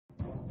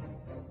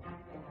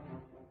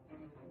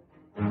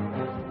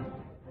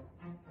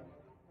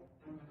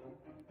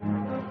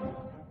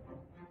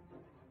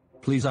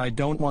Please, I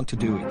don't want to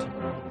do it.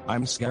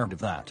 I'm scared of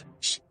that.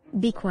 Shh,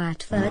 be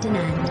quiet,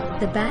 Ferdinand.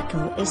 The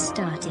battle is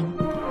starting.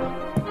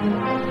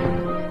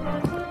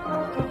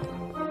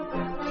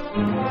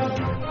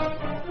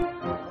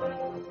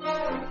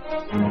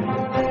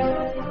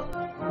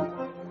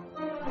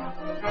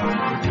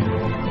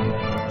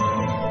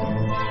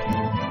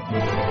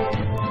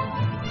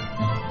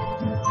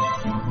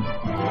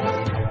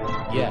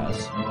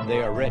 Yes, they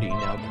are ready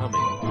now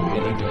coming,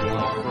 and even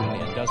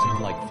Ferdinand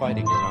doesn't like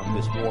fighting around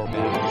this war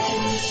battle.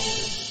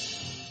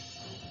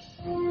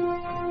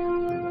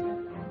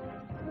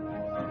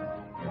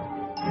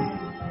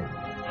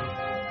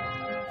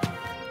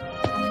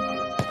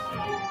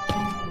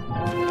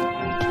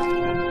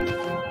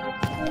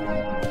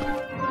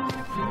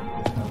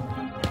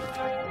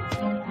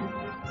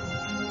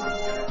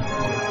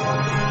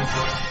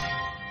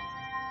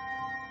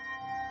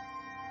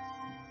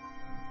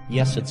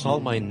 Yes, it's all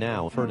mine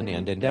now.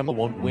 Ferdinand and Emma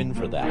won't win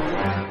for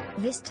that.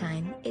 This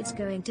time, it's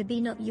going to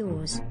be not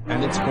yours.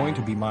 And it's going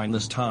to be mine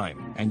this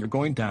time, and you're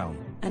going down.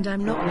 And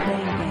I'm not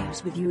playing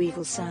games with you,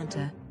 evil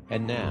Santa.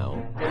 And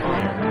now...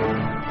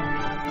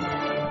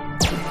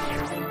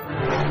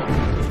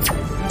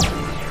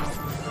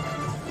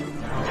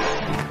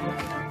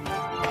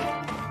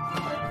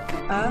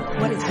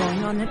 What is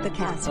going on at the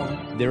castle?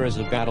 There is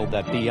a battle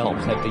that the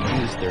elves had to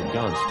use their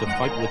guns to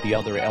fight with the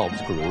other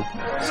elves group.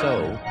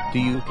 So, do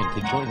you want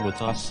to join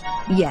with us?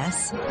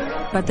 Yes.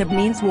 But that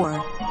means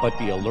war. But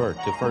be alert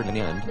to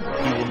Ferdinand,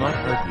 he will not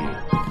hurt you.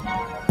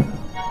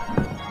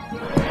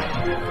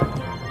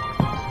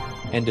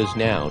 And is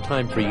now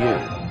time for you.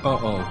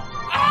 Uh-oh.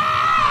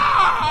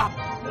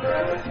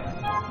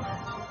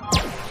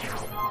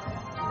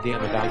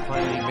 Damn it, I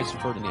finally missed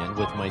Ferdinand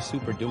with my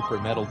super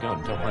duper metal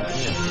gun to hunt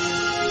him.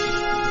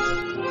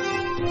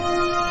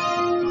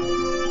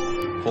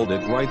 Hold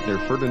it right there,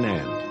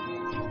 Ferdinand.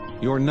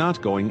 You're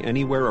not going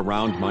anywhere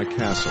around my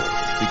castle,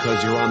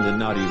 because you're on the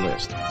naughty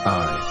list.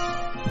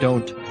 I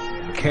don't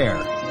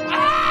care.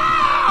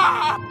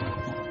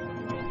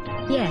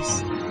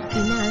 Yes,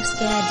 you now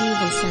scared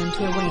evil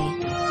Santa away.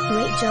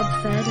 Great job,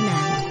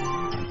 Ferdinand.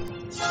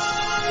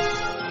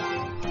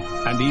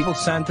 And evil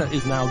Santa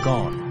is now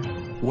gone.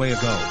 Way to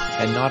go.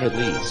 And not at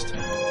least.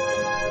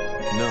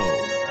 No.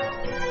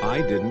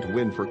 I didn't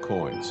win for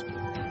coins.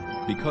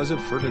 Because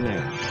of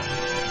Ferdinand.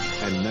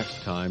 And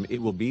next time it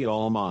will be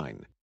all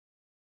mine.